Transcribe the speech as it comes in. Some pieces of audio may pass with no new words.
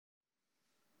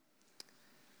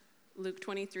Luke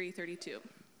 23:32.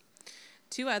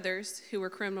 Two others, who were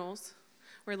criminals,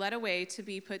 were led away to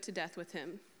be put to death with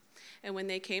him. And when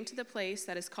they came to the place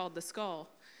that is called the Skull,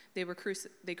 they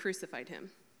crucified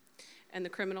him. And the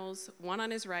criminals, one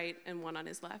on his right and one on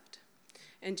his left.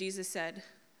 And Jesus said,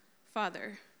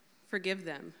 "Father, forgive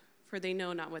them, for they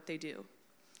know not what they do."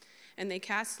 And they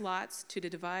cast lots to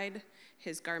divide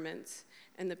his garments,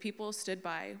 and the people stood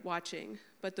by, watching.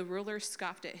 But the ruler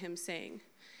scoffed at him, saying,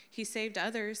 "He saved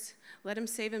others, let him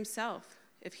save himself,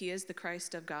 if he is the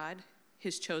Christ of God,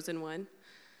 his chosen one."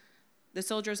 The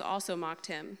soldiers also mocked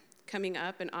him, coming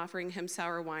up and offering him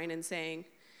sour wine and saying,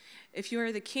 "If you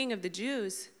are the king of the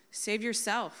Jews, save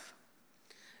yourself."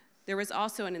 There was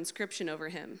also an inscription over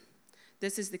him,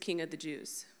 "This is the King of the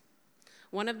Jews."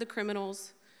 One of the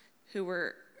criminals who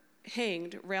were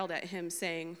hanged railed at him,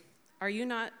 saying, "Are you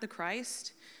not the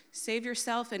Christ? Save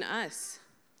yourself and us."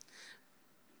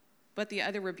 But the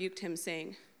other rebuked him,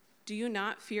 saying, "Do you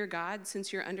not fear God,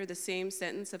 since you're under the same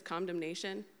sentence of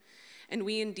condemnation? And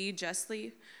we indeed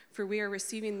justly, for we are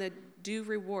receiving the due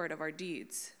reward of our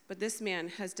deeds. But this man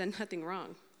has done nothing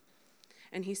wrong."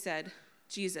 And he said,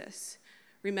 "Jesus,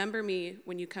 remember me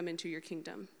when you come into your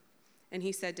kingdom." And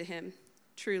he said to him,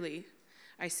 "Truly,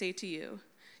 I say to you,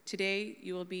 today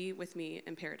you will be with me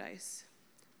in paradise."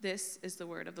 This is the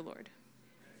word of the Lord.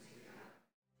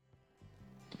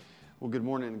 Well, good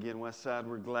morning again, Westside.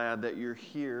 We're glad that you're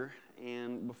here.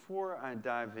 And before I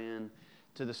dive in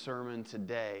to the sermon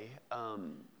today,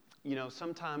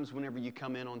 sometimes whenever you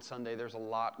come in on Sunday, there's a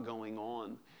lot going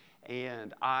on.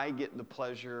 And I get the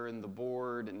pleasure, and the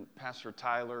board and Pastor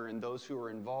Tyler and those who are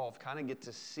involved kind of get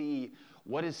to see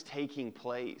what is taking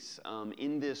place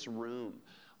in this room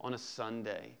on a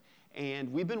Sunday.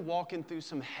 And we've been walking through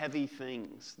some heavy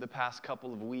things the past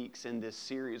couple of weeks in this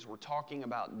series. We're talking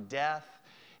about death,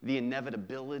 the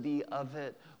inevitability of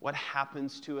it, what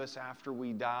happens to us after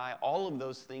we die, all of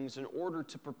those things in order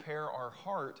to prepare our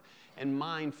heart and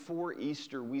mind for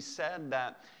Easter. We said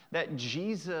that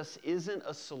Jesus isn't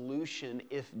a solution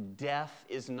if death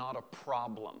is not a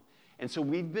problem. And so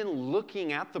we've been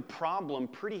looking at the problem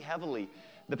pretty heavily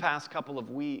the past couple of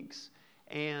weeks.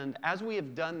 And as we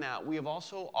have done that, we have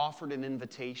also offered an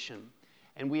invitation.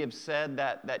 And we have said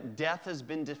that death has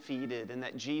been defeated and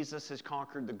that Jesus has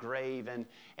conquered the grave. And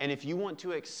if you want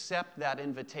to accept that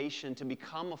invitation to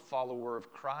become a follower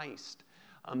of Christ,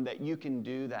 that you can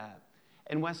do that.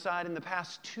 And Westside, in the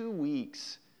past 2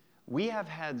 weeks, we have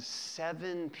had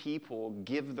 7 people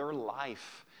give their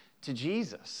life to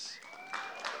Jesus.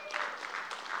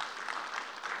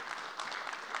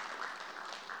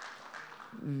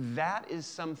 That is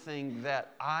something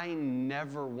that I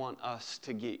never want us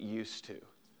to get used to.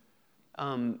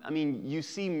 You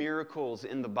see miracles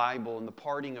in the Bible, in the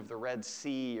parting of the Red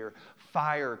Sea, or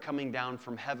fire coming down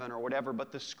from heaven, or whatever,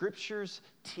 but the scriptures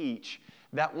teach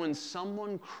that when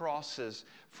someone crosses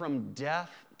from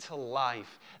death to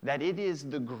life, that it is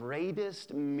the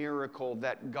greatest miracle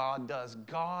that God does.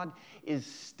 God is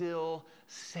still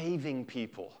saving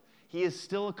people. He is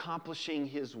still accomplishing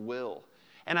His will.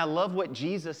 And I love what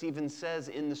Jesus even says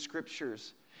in the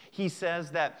scriptures. He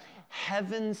says that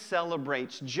heaven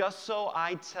celebrates. Just so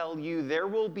I tell you, there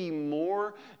will be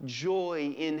more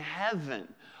joy in heaven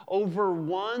over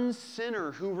one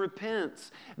sinner who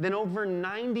repents than over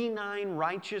 99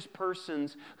 righteous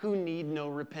persons who need no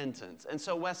repentance. And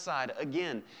so, Westside,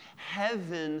 again,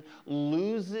 heaven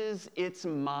loses its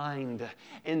mind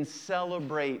and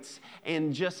celebrates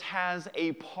and just has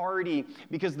a party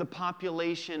because the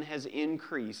population has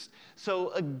increased.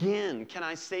 So again, can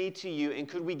I say to you, and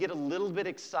could we get a little bit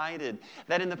excited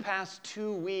that in the past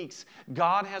 2 weeks,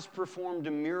 God has performed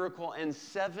a miracle and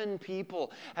 7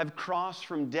 people have crossed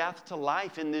from death to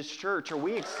life in this church? Are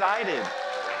we excited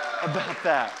about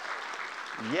that?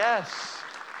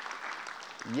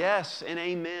 Yes, and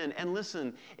amen. And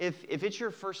listen, if it's your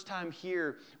first time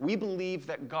here, we believe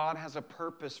that God has a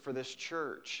purpose for this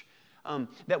church,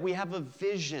 that we have a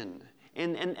vision.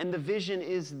 And the vision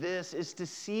is to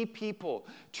see people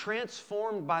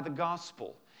transformed by the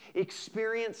gospel,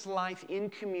 experience life in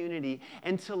community,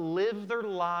 and to live their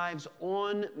lives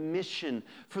on mission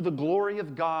for the glory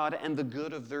of God and the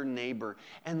good of their neighbor.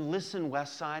 And listen,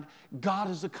 Westside, God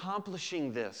is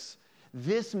accomplishing this.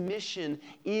 This mission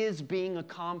is being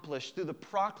accomplished through the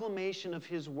proclamation of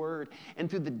His word and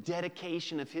through the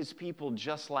dedication of His people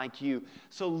just like you.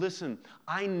 So listen,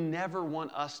 I never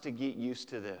want us to get used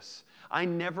to this. I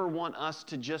never want us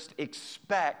to just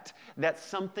expect that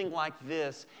something like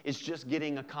this is just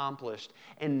getting accomplished,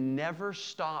 and never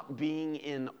stop being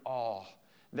in awe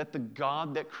that the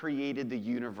God that created the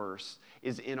universe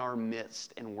is in our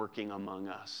midst and working among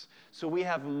us. So we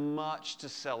have much to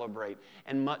celebrate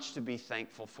and much to be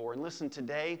thankful for. And listen,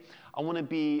 today I want to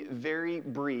be very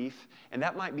brief, and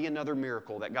that might be another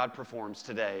miracle that God performs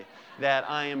today, that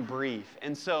I am brief.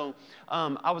 And so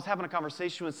I was having a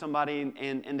conversation with somebody,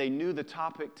 and they knew the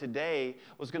topic today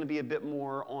was going to be a bit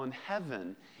more on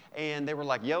heaven. And they were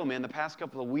like, yo, man, the past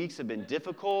couple of weeks have been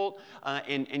difficult,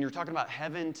 and you're talking about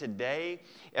heaven today.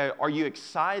 Are you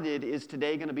excited? Is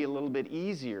today going to be a little bit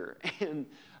easier? And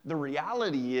the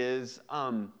reality is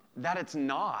that it's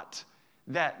not,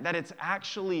 that it's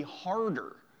actually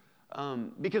harder.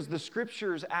 Because the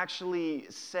scriptures actually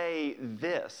say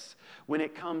this when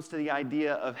it comes to the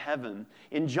idea of heaven.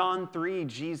 In John 3,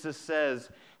 Jesus says,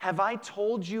 "Have I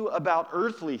told you about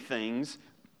earthly things,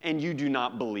 and you do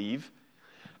not believe?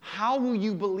 How will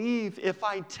you believe if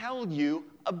I tell you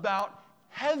about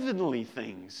heavenly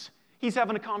things?" He's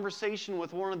having a conversation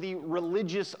with one of the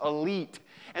religious elite,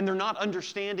 and they're not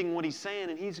understanding what he's saying.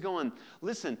 And he's going,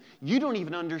 listen, you don't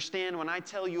even understand when I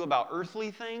tell you about earthly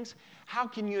things. How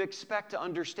can you expect to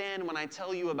understand when I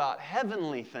tell you about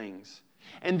heavenly things?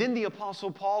 And then the Apostle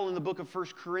Paul in the book of 1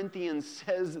 Corinthians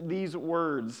says these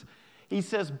words. He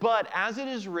says, "But as it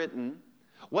is written,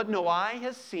 what no eye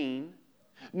has seen,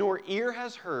 nor ear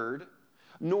has heard,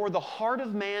 nor the heart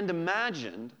of man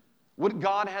imagined, what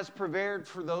God has prepared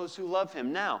for those who love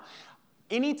him." Now,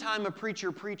 anytime a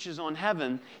preacher preaches on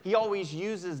heaven, he always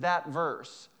uses that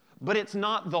verse, but it's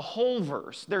not the whole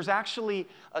verse. There's actually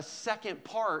a second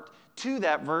part to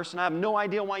that verse, and I have no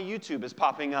idea why YouTube is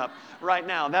popping up right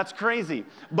now. That's crazy.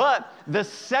 But the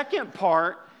second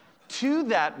part to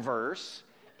that verse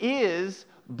is,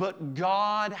 "But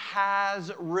God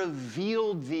has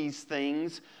revealed these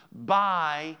things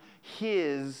by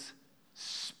His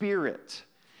Spirit."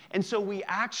 And so we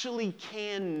actually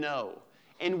can know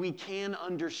and we can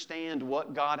understand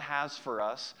what God has for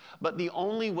us, but the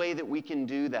only way that we can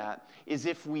do that is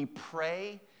if we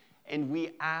pray and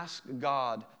we ask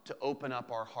God to open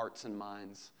up our hearts and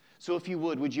minds. So if you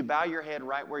would you bow your head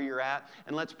right where you're at,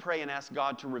 and let's pray and ask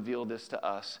God to reveal this to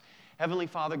us. Heavenly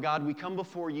Father, God, we come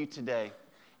before you today,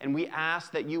 and we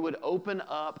ask that you would open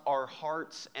up our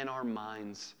hearts and our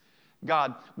minds.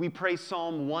 God, we pray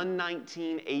Psalm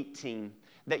 119:18,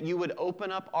 that you would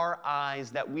open up our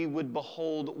eyes, that we would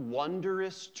behold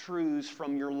wondrous truths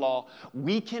from your law.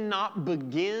 We cannot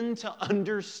begin to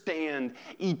understand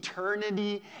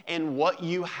eternity and what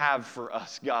you have for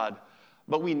us, God,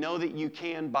 but we know that you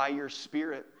can by your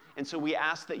Spirit. And so we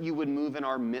ask that you would move in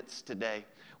our midst today.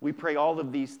 We pray all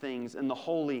of these things in the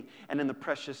holy and in the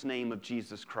precious name of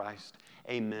Jesus Christ.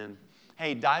 Amen.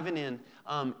 Hey, diving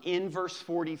in verse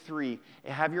 43,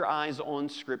 have your eyes on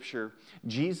Scripture.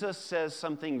 Jesus says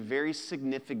something very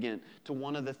significant to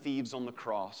one of the thieves on the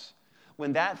cross.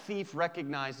 When that thief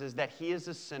recognizes that he is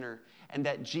a sinner and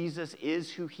that Jesus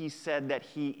is who he said that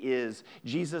he is,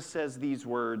 Jesus says these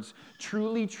words,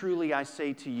 "Truly, truly, I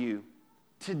say to you,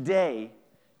 today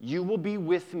you will be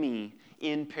with me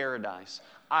in paradise."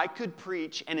 I could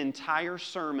preach an entire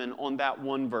sermon on that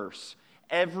one verse.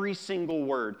 Every single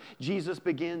word. Jesus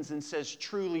begins and says,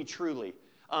 "Truly, truly."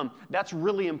 That's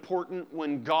really important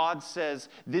when God says,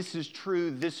 this is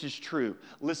true, this is true.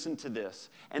 Listen to this.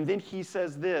 And then he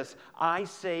says this, "I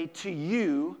say to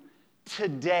you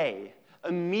today,"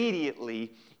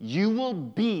 immediately, "you will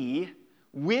be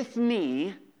with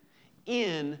me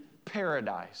in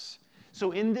paradise."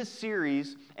 So in this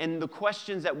series and the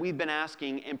questions that we've been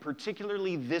asking, and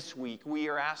particularly this week, we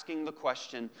are asking the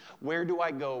question, where do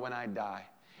I go when I die?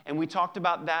 And we talked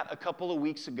about that a couple of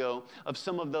weeks ago, of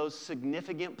some of those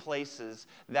significant places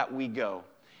that we go.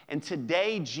 And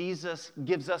today, Jesus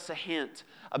gives us a hint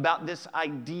about this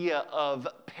idea of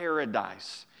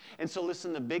paradise. And so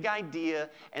listen, the big idea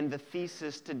and the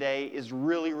thesis today is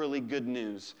really, really good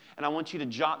news. And I want you to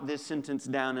jot this sentence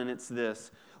down, and it's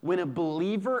this. When a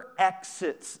believer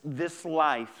exits this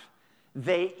life,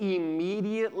 they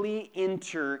immediately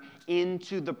enter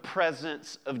into the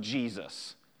presence of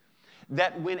Jesus.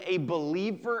 That when a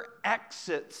believer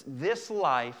exits this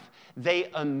life, they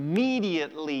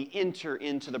immediately enter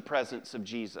into the presence of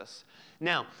Jesus.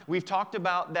 Now, we've talked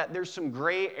about that there's some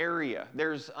gray area.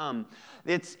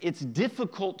 It's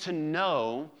difficult to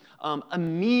know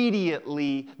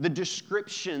immediately the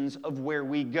descriptions of where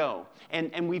we go.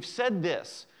 And we've said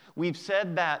this. We've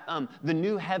said that the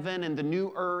new heaven and the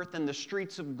new earth and the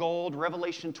streets of gold,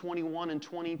 Revelation 21 and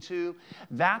 22,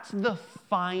 that's the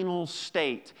final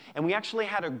state. And we actually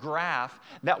had a graph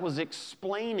that was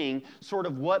explaining sort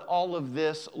of what all of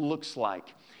this looks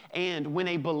like. And when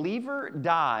a believer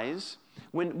dies,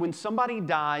 When somebody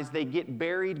dies, they get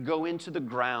buried, go into the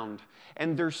ground,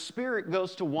 and their spirit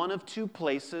goes to one of two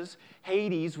places,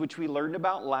 Hades, which we learned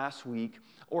about last week,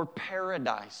 or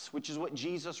paradise, which is what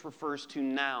Jesus refers to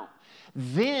now.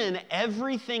 Then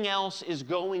everything else is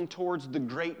going towards the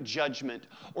great judgment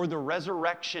or the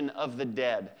resurrection of the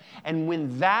dead. And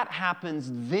when that happens,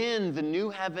 then the new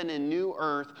heaven and new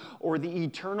earth, or the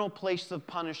eternal place of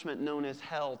punishment known as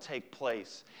hell, take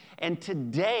place. And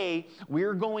today,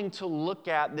 we're going to look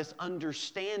at this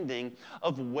understanding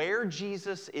of where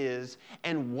Jesus is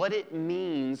and what it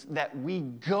means that we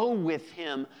go with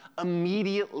him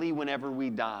immediately whenever we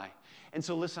die. And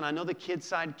so listen, I know the kids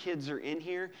side kids are in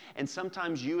here, and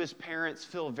sometimes you as parents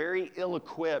feel very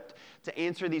ill-equipped to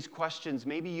answer these questions.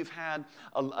 Maybe you've had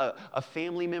a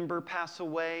family member pass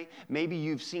away. Maybe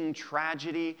you've seen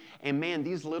tragedy. And man,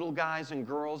 these little guys and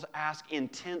girls ask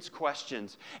intense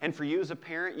questions. And for you as a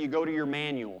parent, you go to your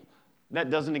manual. That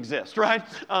doesn't exist, right?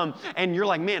 And you're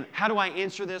like, man, how do I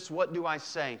answer this? What do I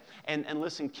say? And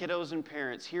listen, kiddos and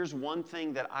parents, here's one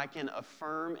thing that I can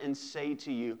affirm and say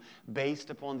to you based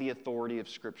upon the authority of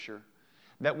Scripture.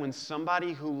 That when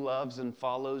somebody who loves and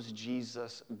follows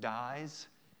Jesus dies,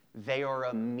 they are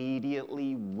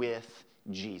immediately with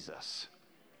Jesus.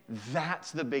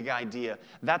 That's the big idea.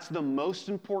 That's the most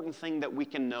important thing that we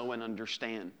can know and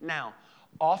understand. Now,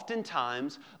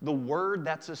 oftentimes, the word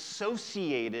that's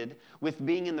associated with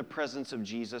being in the presence of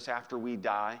Jesus after we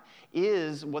die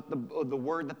is what the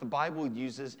word that the Bible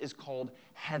uses is called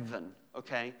heaven,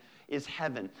 okay? Is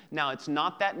heaven. Now, it's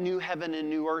not that new heaven and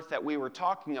new earth that we were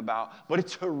talking about, but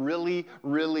it's a really,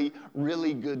 really,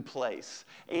 really good place.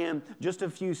 And just a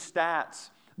few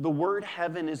stats. The word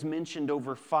heaven is mentioned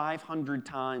over 500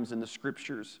 times in the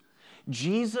Scriptures.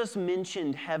 Jesus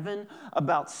mentioned heaven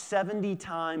about 70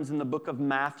 times in the book of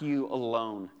Matthew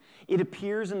alone. It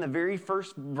appears in the very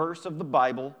first verse of the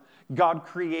Bible. God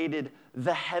created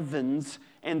the heavens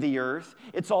and the earth.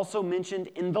 It's also mentioned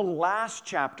in the last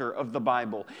chapter of the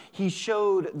Bible. He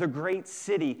showed the great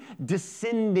city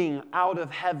descending out of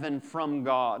heaven from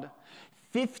God.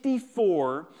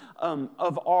 54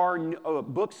 of our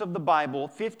books of the Bible,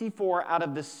 54 out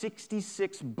of the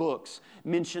 66 books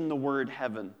mention the word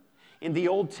heaven. In the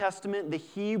Old Testament, the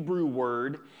Hebrew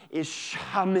word is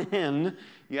shamin.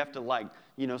 You have to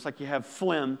it's like you have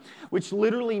phlegm, which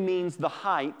literally means the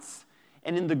heights.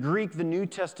 And in the Greek, the New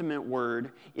Testament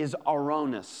word is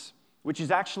Aronos, which is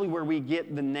actually where we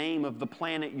get the name of the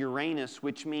planet Uranus,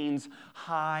 which means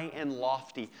high and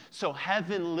lofty. So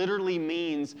heaven literally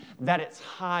means that it's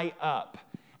high up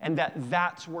and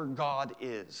that's where God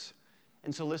is.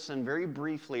 And so listen, very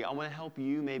briefly, I want to help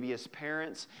you maybe as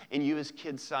parents and you as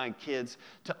kids side kids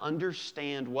to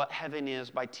understand what heaven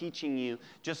is by teaching you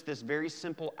just this very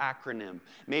simple acronym.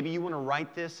 Maybe you want to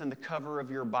write this in the cover of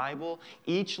your Bible.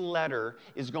 Each letter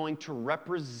is going to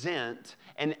represent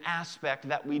an aspect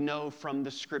that we know from the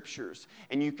Scriptures.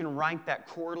 And you can write that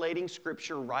correlating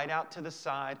Scripture right out to the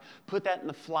side, put that in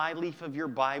the flyleaf of your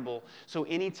Bible, so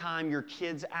anytime your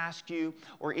kids ask you,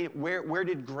 or where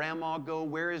did Grandma go,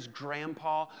 where is Grandpa,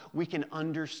 we can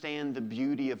understand the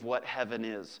beauty of what heaven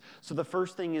is. So the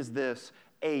first thing is this,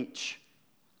 H,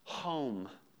 home.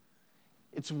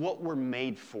 It's what we're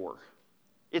made for.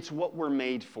 It's what we're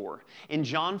made for. In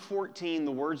John 14,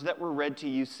 the words that were read to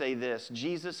you say this.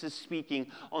 Jesus is speaking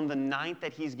on the night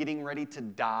that he's getting ready to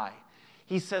die.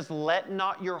 He says, "Let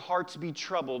not your hearts be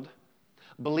troubled.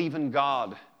 Believe in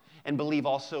God and believe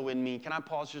also in me." Can I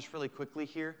pause just really quickly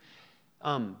here?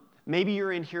 Maybe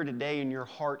you're in here today and your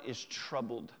heart is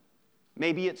troubled.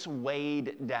 Maybe it's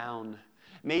weighed down.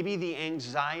 Maybe the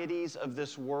anxieties of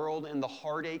this world and the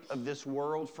heartache of this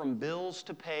world, from bills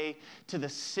to pay to the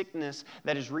sickness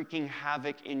that is wreaking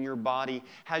havoc in your body,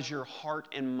 has your heart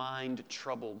and mind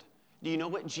troubled. Do you know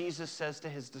what Jesus says to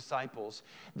his disciples?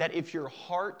 That if your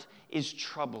heart is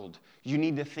troubled, you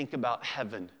need to think about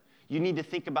heaven. You need to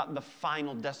think about the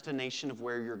final destination of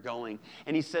where you're going.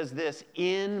 And he says this,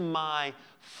 "In my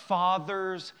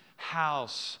Father's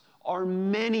house are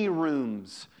many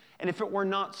rooms. And if it were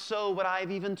not so, would I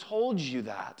have even told you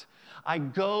that? I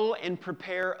go and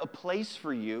prepare a place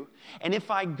for you. And if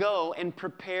I go and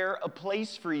prepare a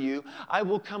place for you, I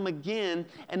will come again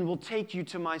and will take you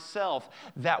to myself,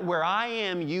 that where I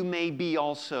am, you may be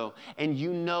also. And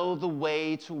you know the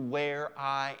way to where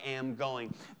I am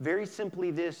going." Very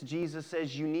simply this, Jesus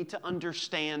says, you need to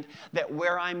understand that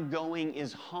where I'm going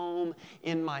is home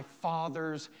in my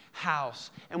Father's house.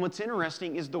 And what's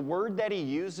interesting is the word that he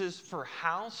uses for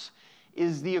house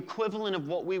is the equivalent of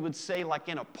what we would say like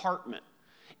an apartment.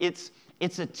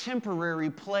 It's a temporary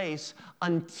place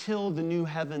until the new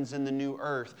heavens and the new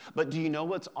earth. But do you know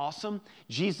what's awesome?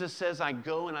 Jesus says, I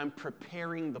go and I'm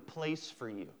preparing the place for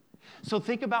you. So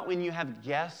think about when you have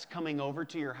guests coming over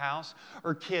to your house,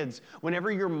 or kids,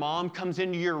 whenever your mom comes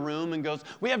into your room and goes,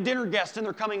 we have dinner guests and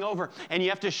they're coming over, and you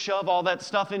have to shove all that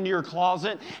stuff into your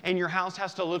closet, and your house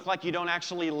has to look like you don't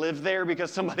actually live there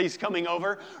because somebody's coming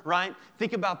over, right?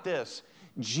 Think about this.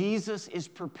 Jesus is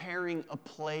preparing a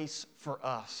place for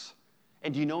us.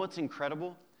 And do you know what's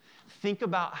incredible? Think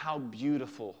about how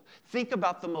beautiful. Think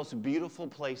about the most beautiful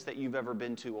place that you've ever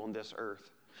been to on this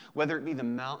earth. Whether it be the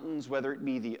mountains, whether it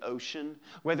be the ocean,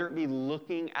 whether it be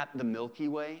looking at the Milky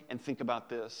Way. And think about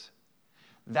this.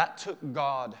 That took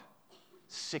God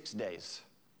 6 days.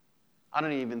 I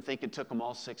don't even think it took him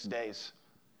all 6 days.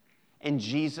 And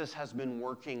Jesus has been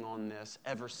working on this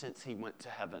ever since he went to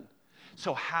heaven.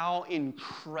 So how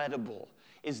incredible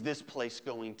is this place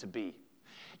going to be?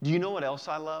 Do you know what else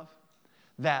I love?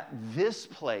 That this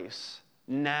place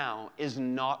now is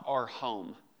not our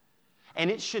home. And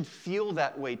it should feel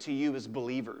that way to you as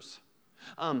believers.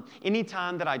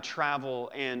 Anytime that I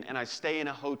travel and I stay in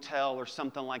a hotel or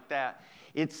something like that,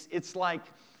 it's like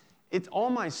all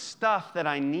my stuff that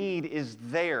I need is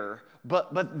there, but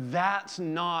that's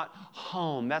not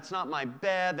home. That's not my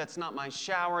bed. That's not my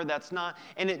shower.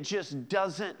 And it just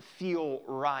doesn't feel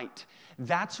right.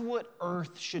 That's what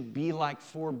earth should be like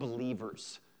for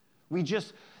believers.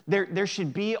 There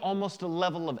should be almost a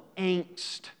level of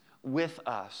angst with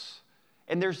us.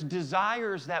 And there's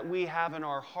desires that we have in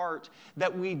our heart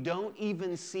that we don't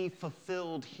even see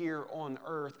fulfilled here on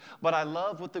earth. But I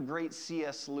love what the great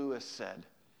C.S. Lewis said.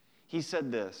 He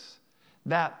said this,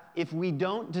 that if we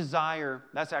don't desire,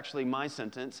 that's actually my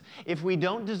sentence, if we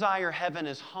don't desire heaven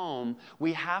as home,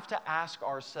 we have to ask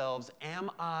ourselves, am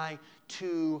I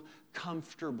too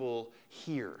comfortable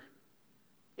here?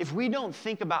 If we don't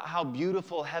think about how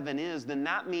beautiful heaven is, then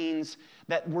that means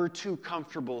that we're too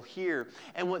comfortable here.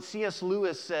 And what C.S.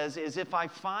 Lewis says is, if I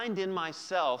find in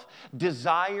myself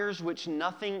desires which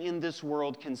nothing in this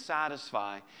world can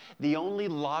satisfy, the only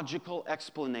logical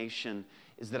explanation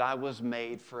is that I was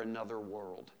made for another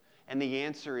world. And the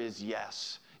answer is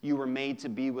yes. You were made to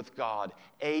be with God.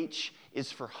 H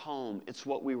is for home. It's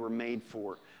what we were made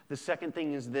for. The second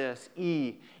thing is this,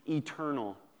 E,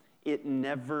 eternal. It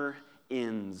never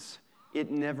ends.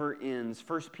 It never ends.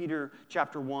 1 Peter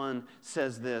chapter 1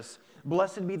 says this,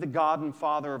 Blessed be the God and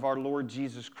Father of our Lord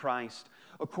Jesus Christ.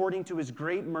 According to his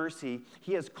great mercy,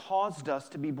 he has caused us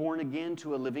to be born again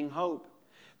to a living hope,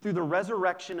 through the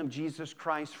resurrection of Jesus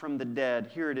Christ from the dead.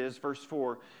 Here it is, verse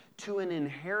 4, to an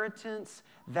inheritance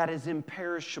that is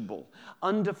imperishable,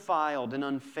 undefiled, and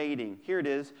unfading. Here it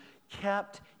is,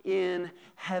 kept in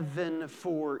heaven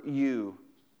for you,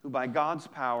 who by God's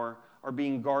power are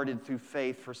being guarded through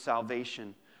faith for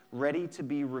salvation, ready to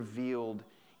be revealed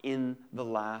in the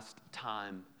last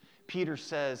time. Peter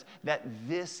says that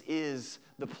this is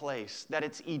the place, that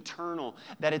it's eternal,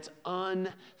 that it's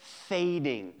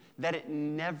unfading, that it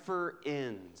never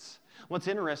ends. What's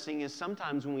interesting is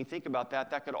sometimes when we think about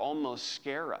that, that could almost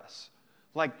scare us.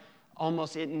 Like,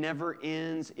 almost it never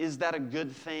ends. Is that a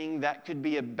good thing? That could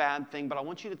be a bad thing. But I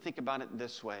want you to think about it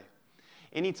this way.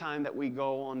 Anytime that we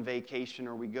go on vacation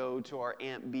or we go to our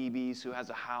Aunt Beebe's who has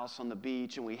a house on the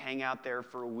beach and we hang out there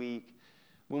for a week,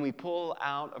 when we pull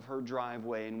out of her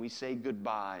driveway and we say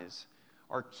goodbyes,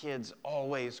 our kids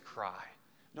always cry.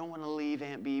 Don't want to leave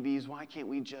Aunt Beebe's. Why can't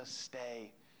we just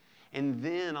stay? And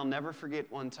then I'll never forget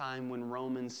one time when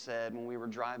Roman said, when we were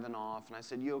driving off, and I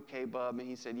said, you okay, bub? And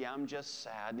he said, yeah, I'm just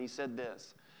sad. And he said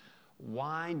this,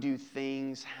 why do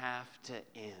things have to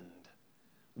end?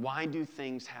 Why do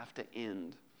things have to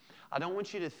end? I don't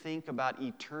want you to think about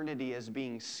eternity as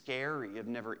being scary of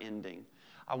never ending.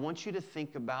 I want you to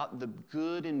think about the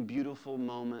good and beautiful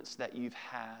moments that you've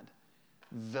had.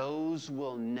 Those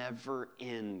will never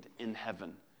end in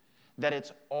heaven. That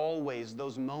it's always,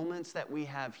 those moments that we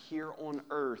have here on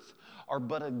earth are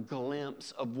but a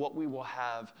glimpse of what we will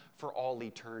have for all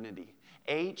eternity.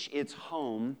 H, it's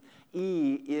home.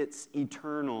 E, it's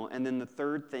eternal. And then the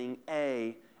third thing,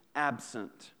 A,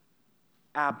 absent.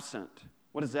 Absent.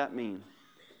 What does that mean?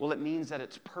 Well, it means that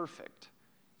it's perfect.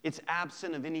 It's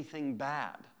absent of anything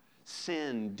bad.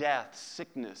 Sin, death,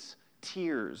 sickness,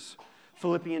 tears.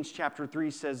 Philippians chapter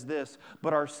 3 says this,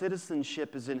 but our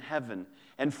citizenship is in heaven,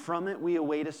 and from it we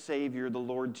await a Savior, the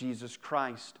Lord Jesus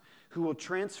Christ, who will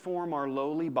transform our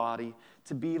lowly body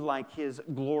to be like his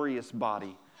glorious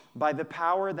body, by the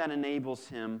power that enables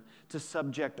him to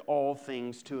subject all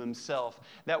things to himself.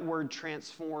 That word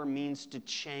transform means to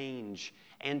change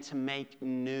and to make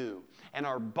new. and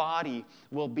our body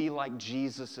will be like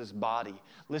Jesus' body.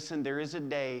 Listen, there is a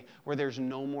day where there's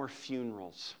no more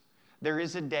funerals. There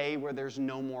is a day where there's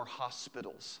no more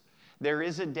hospitals. There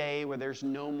is a day where there's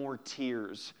no more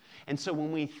tears. And so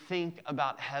when we think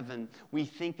about heaven, we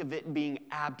think of it being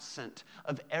absent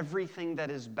of everything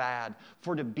that is bad.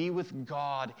 For to be with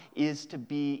God is to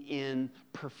be in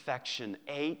perfection.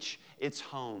 H, it's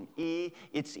home. E,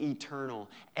 it's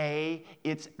eternal. A,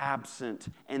 it's absent.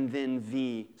 And then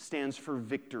V stands for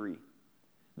victory.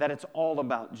 That it's all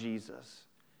about Jesus.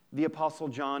 The Apostle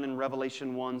John in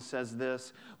Revelation 1 says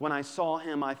this, "When I saw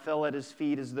him, I fell at his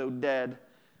feet as though dead.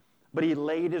 But he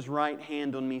laid his right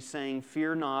hand on me, saying,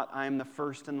 'Fear not, I am the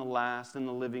first and the last and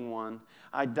the living one.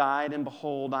 I died, and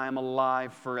behold, I am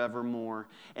alive forevermore.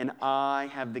 And I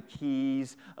have the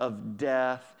keys of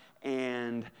death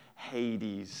and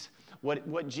Hades.'"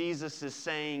 What Jesus is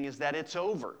saying is that it's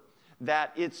over,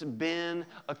 that it's been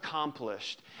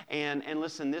accomplished. And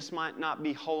listen, this might not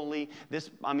be holy. This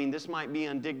might be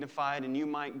undignified, and you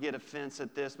might get offense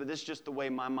at this, but this is just the way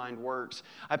my mind works.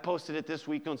 I posted it this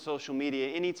week on social media.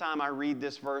 Anytime I read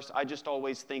this verse, I just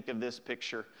always think of this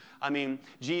picture.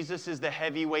 Jesus is the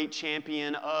heavyweight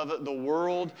champion of the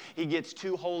world. He gets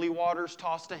 2 holy waters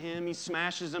tossed to him. He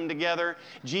smashes them together.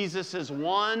 Jesus has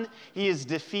won. He has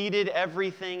defeated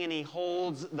everything, and he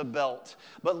holds the belt.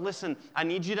 But listen, I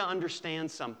need you to understand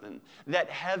something, that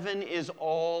heaven is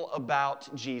all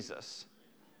about Jesus.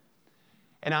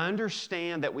 And I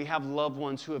understand that we have loved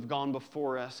ones who have gone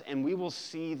before us, and we will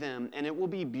see them, and it will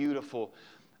be beautiful.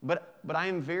 But I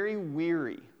am very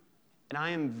weary, and I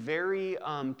am very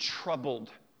troubled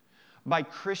by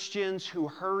Christians who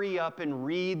hurry up and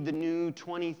read the new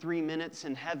 23 Minutes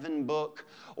in Heaven book,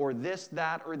 or this,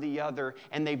 that, or the other,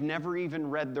 and they've never even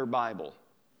read their Bible.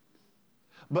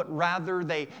 But rather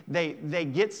they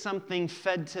get something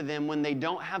fed to them when they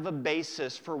don't have a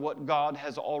basis for what God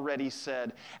has already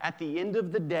said. At the end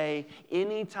of the day,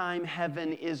 anytime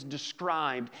heaven is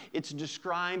described, it's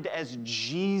described as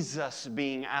Jesus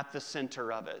being at the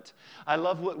center of it. I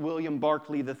love what William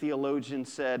Barclay, the theologian,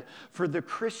 said. "For the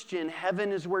Christian,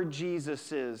 heaven is where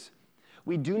Jesus is.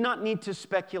 We do not need to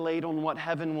speculate on what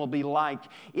heaven will be like.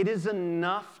 It is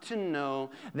enough to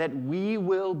know that we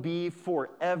will be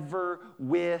forever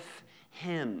with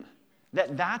him."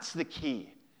 That's the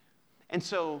key. And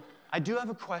so I do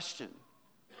have a question.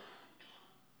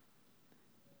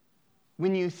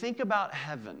 When you think about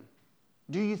heaven,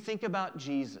 do you think about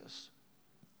Jesus?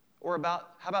 Or how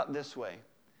about this way?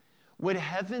 Would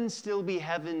heaven still be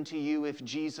heaven to you if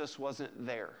Jesus wasn't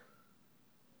there?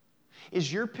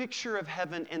 Is your picture of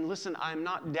heaven, and listen, I'm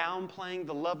not downplaying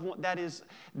the loved one, that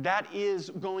is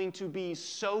going to be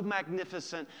so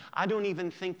magnificent, I don't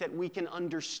even think that we can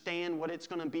understand what it's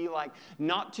going to be like,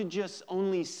 not to just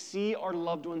only see our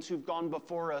loved ones who've gone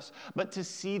before us, but to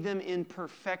see them in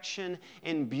perfection,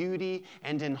 in beauty,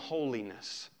 and in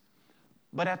holiness.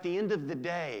 But at the end of the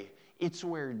day, it's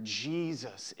where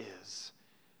Jesus is.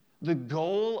 The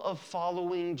goal of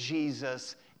following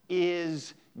Jesus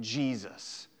is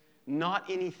Jesus, not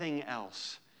anything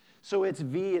else. So it's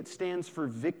V, it stands for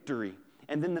victory.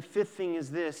 And then the fifth thing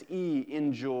is this, E,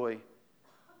 enjoy.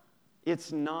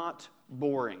 It's not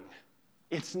boring.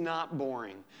 It's not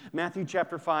boring. Matthew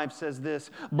chapter 5 says this,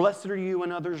 "Blessed are you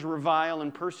when others revile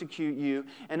and persecute you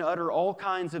and utter all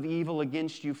kinds of evil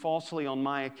against you falsely on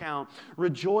my account.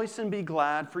 Rejoice and be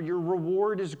glad, for your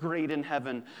reward is great in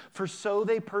heaven. For so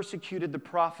they persecuted the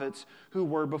prophets who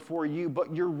were before you,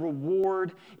 but your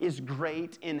reward is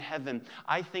great in heaven."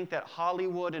 I think that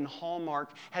Hollywood and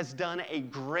Hallmark has done a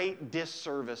great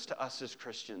disservice to us as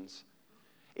Christians.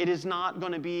 It is not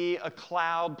going to be a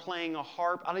cloud playing a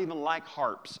harp. I don't even like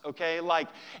harps, okay?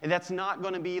 That's not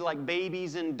going to be like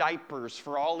babies in diapers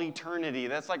for all eternity.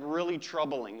 That's really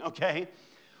troubling, okay?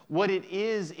 What it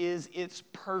is it's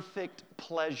perfect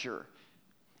pleasure.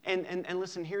 And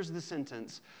listen, here's the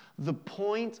sentence. The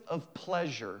point of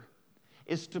pleasure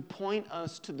is to point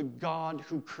us to the God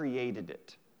who created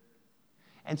it.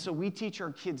 And so we teach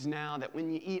our kids now that when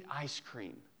you eat ice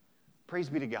cream, praise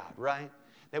be to God, right?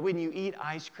 That when you eat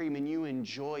ice cream and you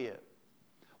enjoy it,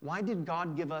 why did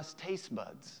God give us taste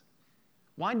buds?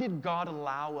 Why did God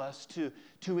allow us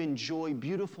to enjoy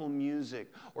beautiful music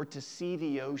or to see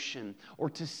the ocean or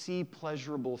to see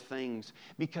pleasurable things?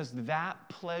 Because that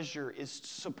pleasure is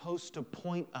supposed to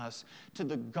point us to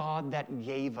the God that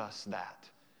gave us that.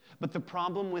 But the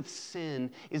problem with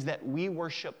sin is that we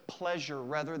worship pleasure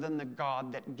rather than the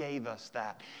God that gave us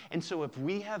that. And so if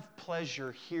we have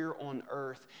pleasure here on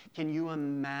earth, can you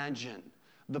imagine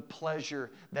the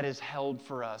pleasure that is held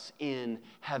for us in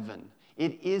heaven?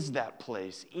 It is that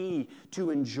place. E, to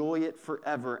enjoy it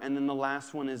forever. And then the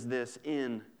last one is this,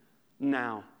 in,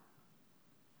 now.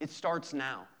 It starts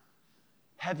now.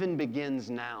 Heaven begins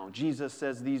now. Jesus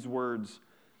says these words.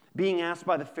 Being asked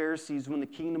by the Pharisees when the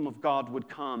kingdom of God would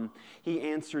come, he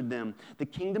answered them, the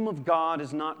kingdom of God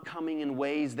is not coming in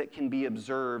ways that can be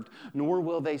observed, nor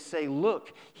will they say,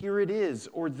 look, here it is,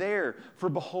 or there, for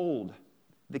behold,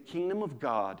 the kingdom of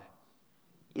God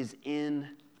is in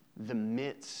the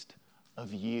midst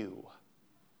of you.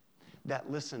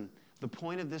 Listen, the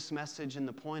point of this message and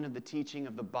the point of the teaching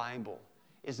of the Bible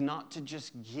is not to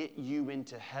just get you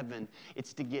into heaven,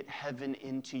 it's to get heaven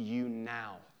into you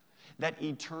now. That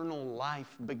eternal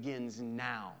life begins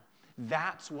now.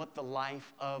 That's what the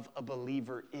life of a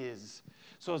believer is.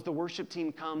 So as the worship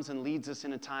team comes and leads us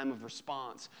in a time of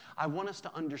response, I want us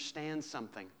to understand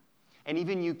something. And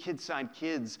even you Kidside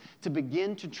kids, to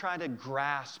begin to try to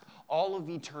grasp all of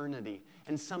eternity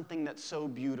and something that's so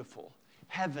beautiful.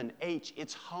 Heaven, H,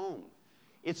 it's home.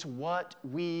 It's what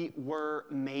we were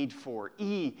made for.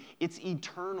 E, it's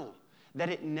eternal. That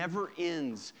it never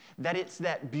ends, that it's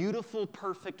that beautiful,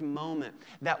 perfect moment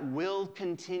that will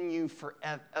continue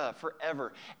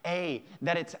forever. A,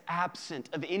 that it's absent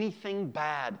of anything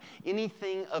bad,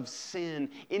 anything of sin,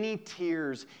 any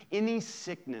tears, any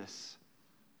sickness.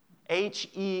 H,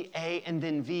 E, A, and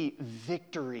then V,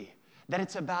 victory. That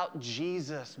it's about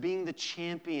Jesus being the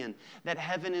champion, that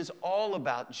heaven is all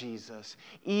about Jesus.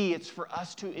 E, it's for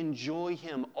us to enjoy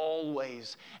him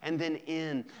always. And then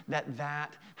N,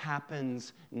 that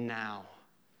happens now.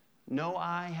 No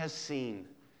eye has seen,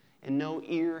 and no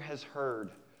ear has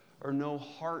heard, or no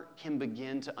heart can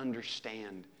begin to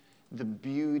understand the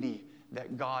beauty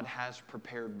that God has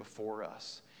prepared before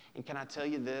us. And can I tell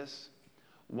you this?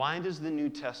 Why does the New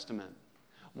Testament,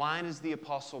 why does the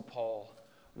Apostle Paul,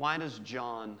 why does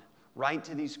John write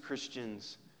to these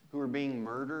Christians who are being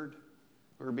murdered,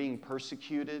 who are being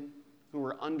persecuted, who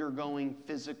are undergoing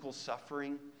physical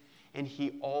suffering? And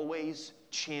he always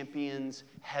champions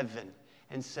heaven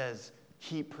and says,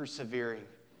 keep persevering,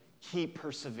 keep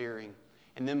persevering.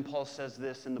 And then Paul says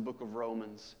this in the book of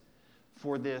Romans,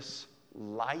 for this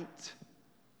light,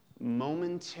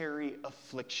 momentary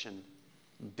affliction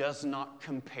does not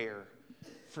compare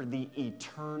for the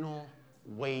eternal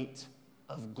weight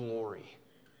of glory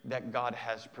that God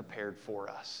has prepared for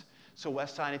us. So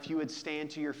Westside, if you would stand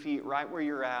to your feet right where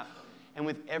you're at, and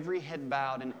with every head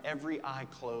bowed and every eye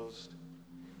closed.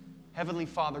 Heavenly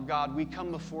Father God, we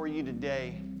come before you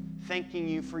today thanking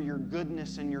you for your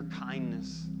goodness and your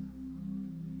kindness.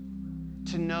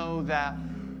 To know that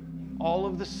all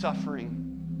of the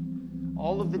suffering,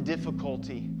 all of the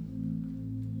difficulty,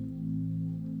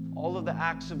 all of the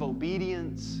acts of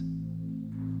obedience,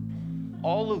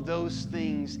 all of those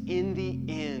things in the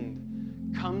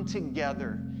end come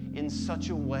together in such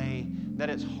a way that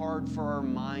it's hard for our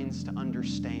minds to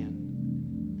understand.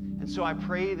 And so I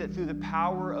pray that through the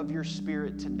power of your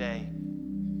Spirit today,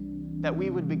 that we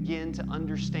would begin to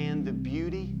understand the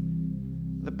beauty,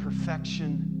 the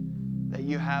perfection that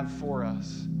you have for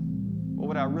us. But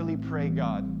what I really pray,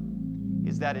 God,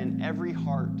 is that in every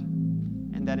heart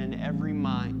and that in every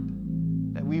mind,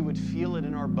 that we would feel it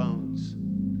in our bones,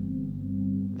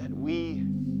 that we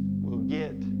will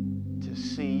get to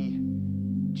see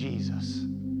Jesus.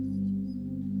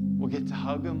 We'll get to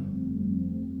hug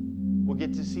him. We'll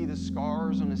get to see the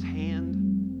scars on his hand.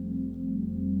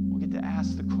 We'll get to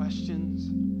ask the questions.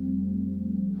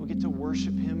 We'll get to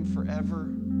worship him forever.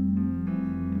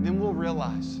 And then we'll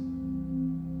realize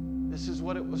this is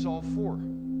what it was all for.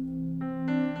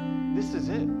 This is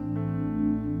it.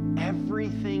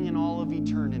 Everything in all of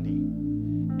eternity,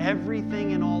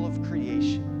 everything in all of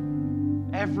creation,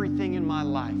 everything in my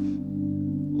life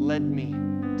led me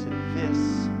to this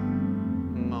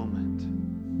moment.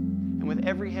 And with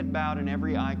every head bowed and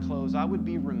every eye closed, I would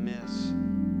be remiss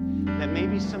that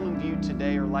maybe some of you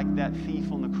today are like that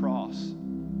thief on the cross,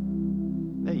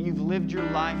 that you've lived your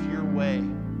life your way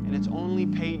and it's only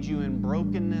paid you in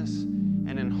brokenness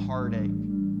and in heartache.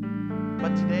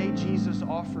 But today Jesus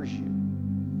offers you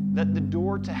that the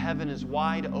door to heaven is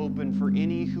wide open for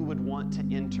any who would want to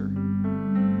enter.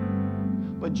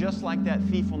 But just like that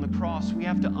thief on the cross, we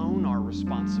have to own our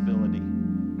responsibility.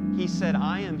 He said,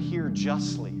 I am here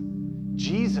justly.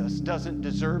 Jesus doesn't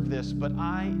deserve this, but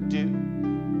I do.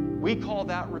 We call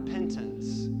that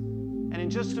repentance. And in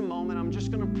just a moment, I'm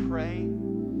just going to pray.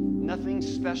 Nothing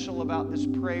special about this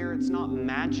prayer. It's not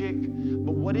magic.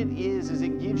 But what it is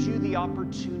it gives you the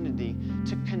opportunity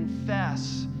to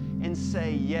confess and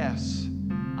say, yes,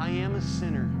 I am a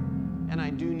sinner and I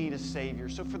do need a Savior.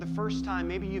 So for the first time,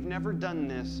 maybe you've never done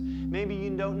this. Maybe you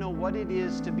don't know what it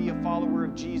is to be a follower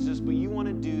of Jesus, but you want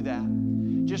to do that.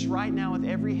 Just right now, with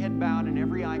every head bowed and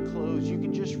every eye closed, you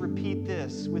can just repeat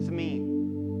this with me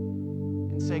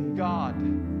and say, God,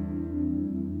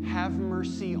 have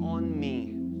mercy on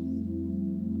me,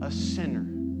 a sinner.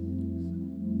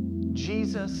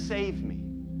 Jesus, save me.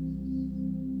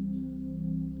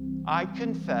 I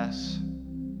confess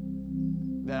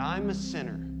that I'm a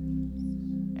sinner,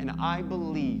 and I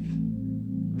believe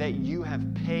that you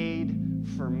have paid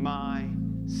for my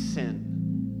sin.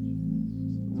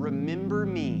 Remember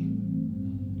me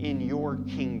in your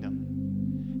kingdom.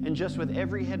 And just with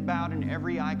every head bowed and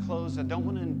every eye closed, I don't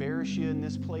want to embarrass you in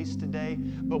this place today,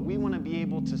 but we want to be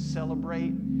able to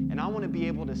celebrate, and I want to be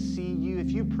able to see you.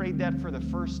 If you prayed that for the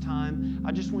first time,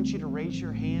 I just want you to raise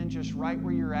your hand just right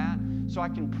where you're at so I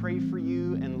can pray for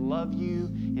you and love you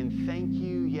and thank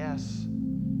you. Yes.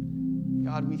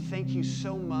 God, we thank you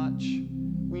so much.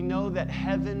 We know that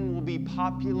heaven will be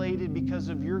populated because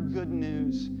of your good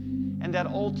news, and that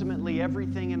ultimately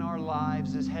everything in our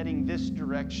lives is heading this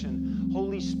direction.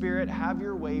 Holy Spirit, have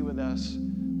your way with us.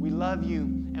 We love you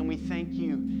and we thank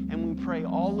you, and we pray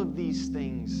all of these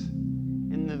things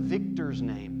in the victor's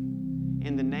name,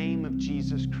 in the name of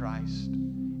Jesus Christ.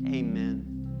 Amen.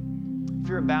 If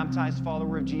you're a baptized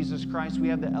follower of Jesus Christ, we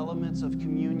have the elements of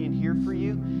communion here for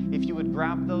you. If you would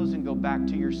grab those and go back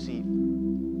to your seat.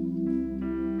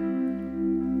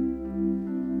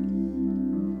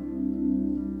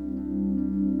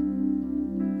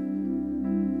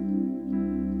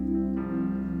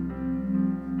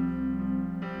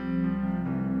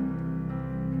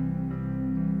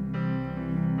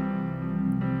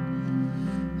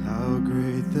 How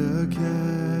great the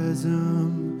chasm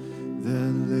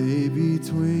that lay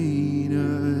between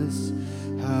us,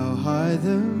 how high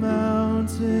the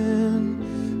mountain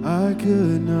I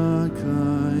could not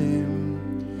climb.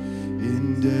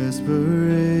 In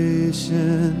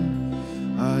desperation,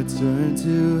 I turned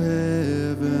to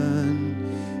heaven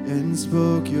and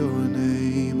spoke your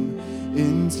name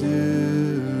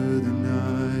into the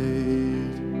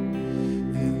night.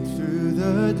 And through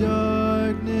the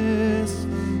darkness,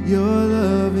 your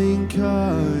loving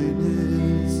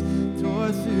kindness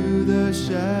tore through the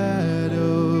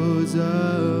shadows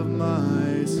of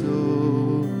my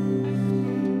soul.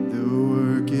 The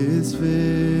work is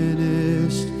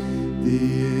finished, the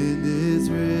end is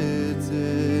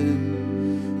written.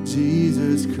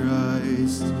 Jesus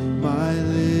Christ, my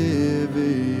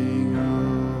living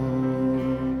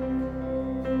hope.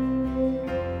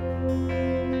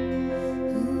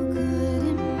 Who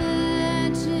could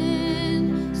imagine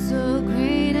so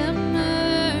great a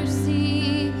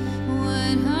mercy?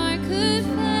 What heart could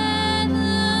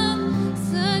fathom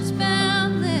such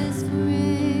boundless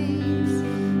grace?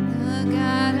 The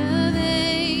God of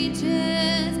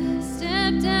ages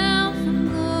stepped down from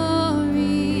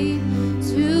glory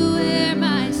to wear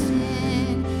my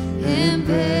sin and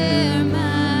bear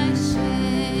my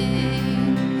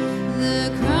shame.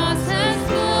 The cross has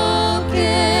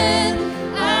spoken,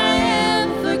 I am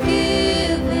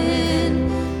forgiven.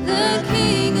 The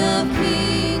King of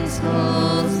Kings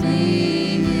calls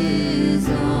me his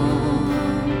own.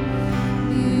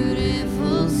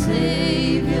 Beautiful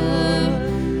Savior,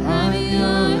 I'm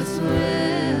yours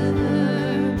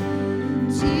forever.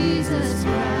 Jesus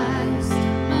Christ,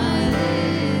 my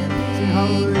living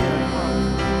hallelujah.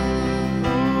 hope.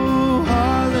 Oh,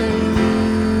 hallelujah.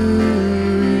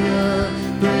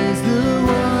 Praise the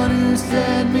one who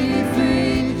set me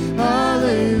free.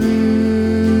 Hallelujah.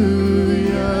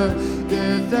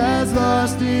 Death has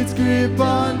lost its grip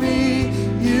on me.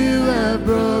 You have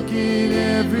broken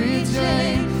every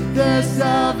chain. There's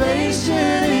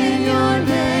salvation in your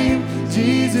name.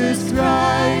 Jesus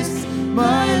Christ,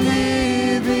 my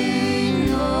living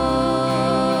hope.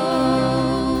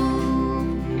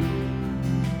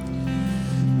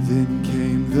 Then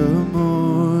came the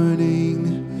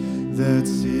morning that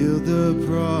sealed the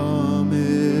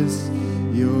promise.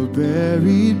 Your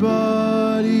buried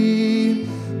body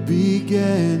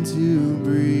began to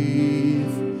breathe.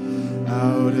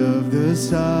 Out of the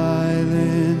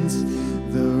silence,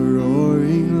 the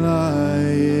roaring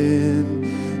lion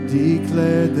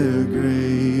declared the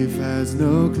grave has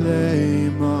no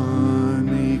claim on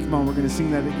me. Come on, we're going to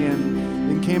sing that again.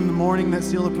 Then came the morning that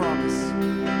sealed the promise.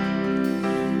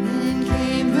 Then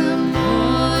came the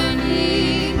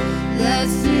morning that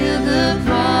sealed the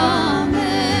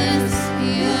promise.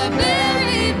 Your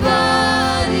buried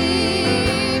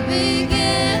body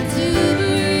began to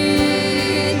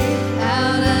breathe.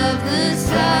 Out of the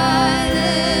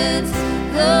silence,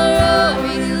 the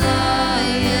roaring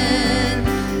lion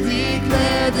declared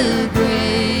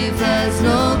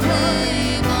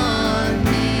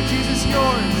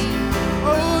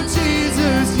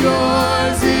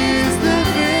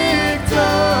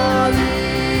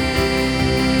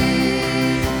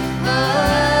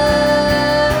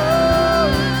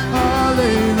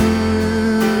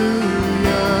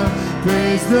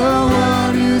the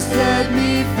one who set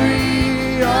me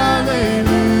free.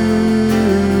 Hallelujah.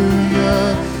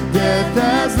 Death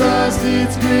has lost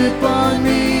its grip on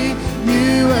me.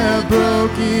 You have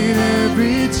broken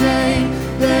every chain.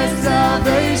 There's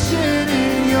salvation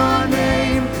in your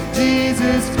name,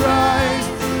 Jesus Christ,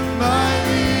 my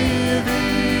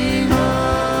living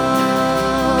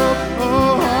hope.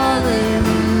 Oh, hallelujah.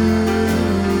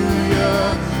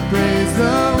 Praise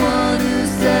the one who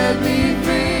set me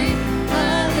free.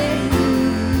 Hallelujah.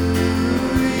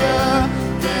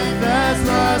 Death has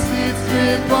lost its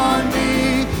grip on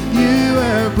me. You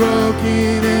have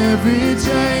broken every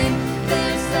chain.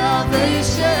 There's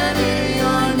salvation in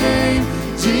your name,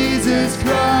 Jesus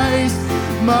Christ,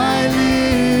 my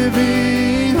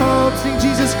living hope. Sing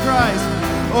Jesus Christ.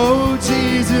 Oh,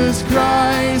 Jesus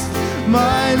Christ,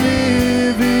 my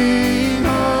living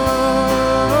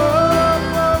hope.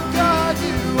 Oh, God,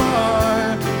 you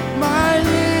are my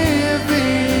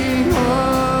living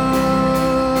hope.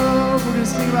 We're going to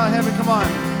sing about heaven. Come on.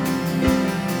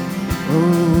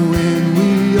 Oh, when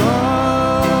we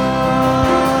all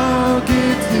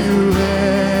get to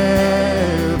heaven,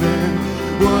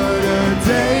 what a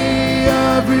day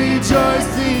of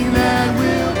rejoicing that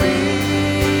will be.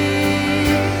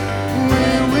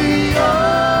 When we all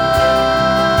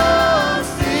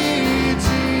see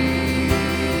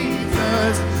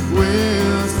Jesus,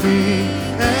 we'll sing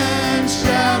and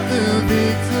shout the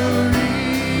victory.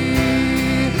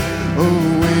 Oh,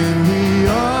 when we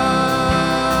all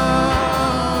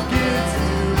get to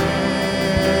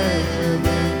heaven,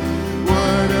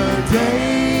 what a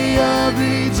day of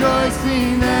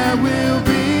rejoicing that will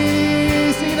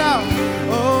be. Sing it out.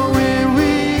 Oh, when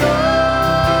we all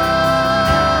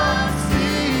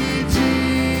see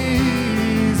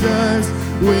Jesus,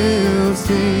 we'll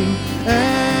sing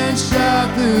and shout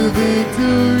the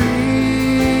victory.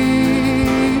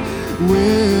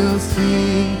 We'll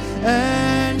sing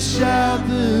and shout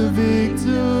the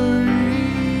victory.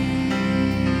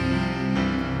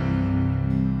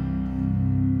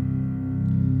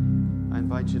 I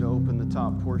invite you to open the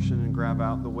top portion and grab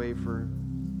out the wafer.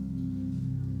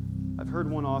 I've heard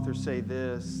one author say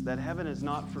this, that heaven is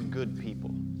not for good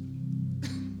people.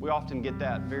 We often get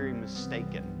that very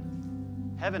mistaken.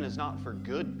 Heaven is not for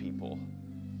good people.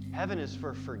 Heaven is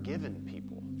for forgiven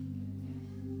people.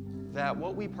 That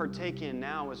what we partake in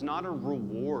now is not a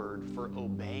reward for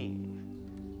obeying,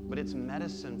 but it's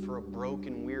medicine for a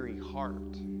broken, weary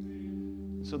heart.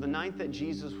 So the night that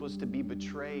Jesus was to be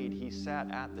betrayed, he sat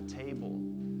at the table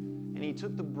and he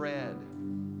took the bread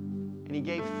and he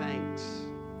gave thanks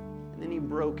and then he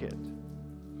broke it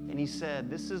and he said,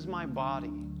 "This is my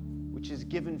body, which is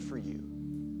given for you.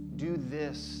 Do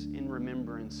this in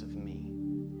remembrance of me."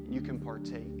 And you can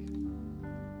partake.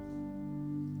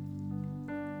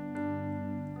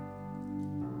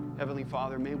 Heavenly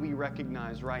Father, may we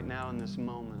recognize right now in this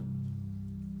moment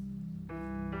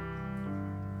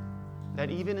that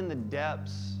even in the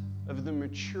depths of the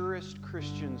maturest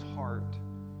Christian's heart,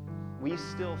 we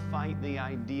still fight the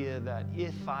idea that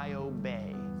if I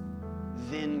obey,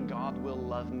 then God will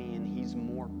love me and He's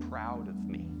more proud of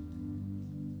me.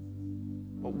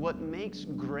 But what makes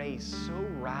grace so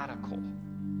radical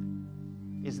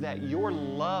is that your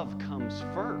love comes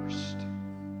first.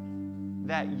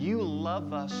 That you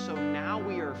love us, so now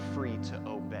we are free to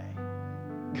obey.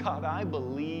 God, I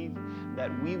believe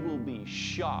that we will be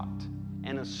shocked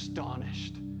and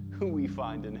astonished who we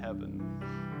find in heaven,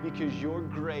 because your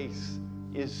grace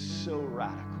is so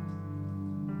radical.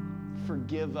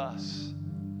 Forgive us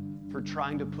for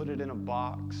trying to put it in a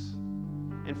box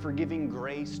and for giving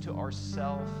grace to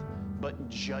ourselves, but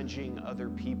judging other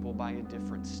people by a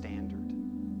different standard.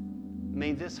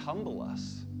 May this humble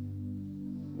us.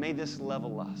 May this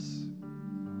level us.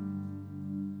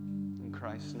 In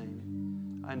Christ's name.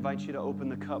 I invite you to open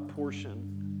the cup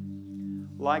portion.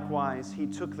 Likewise, he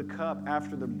took the cup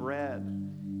after the bread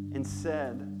and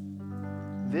said,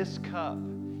 "This cup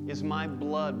is my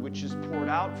blood, which is poured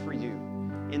out for you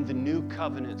in the new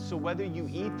covenant. So whether you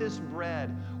eat this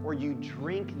bread or you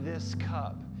drink this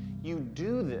cup, you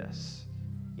do this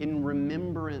in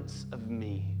remembrance of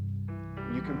me."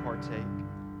 You can partake.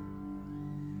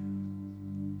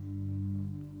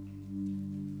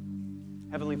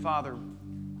 Heavenly Father,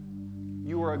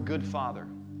 you are a good Father,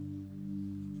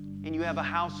 and you have a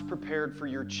house prepared for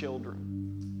your children.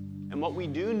 And what we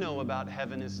do know about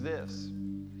heaven is this,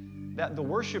 that the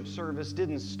worship service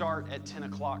didn't start at 10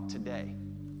 o'clock today,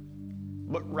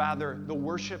 but rather the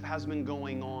worship has been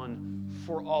going on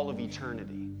for all of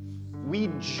eternity. We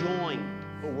joined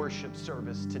the worship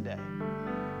service today.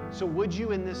 So would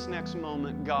you in this next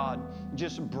moment, God,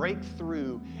 just break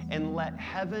through and let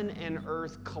heaven and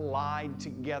earth collide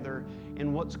together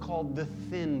in what's called the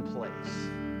thin place,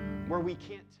 where we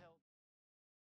can't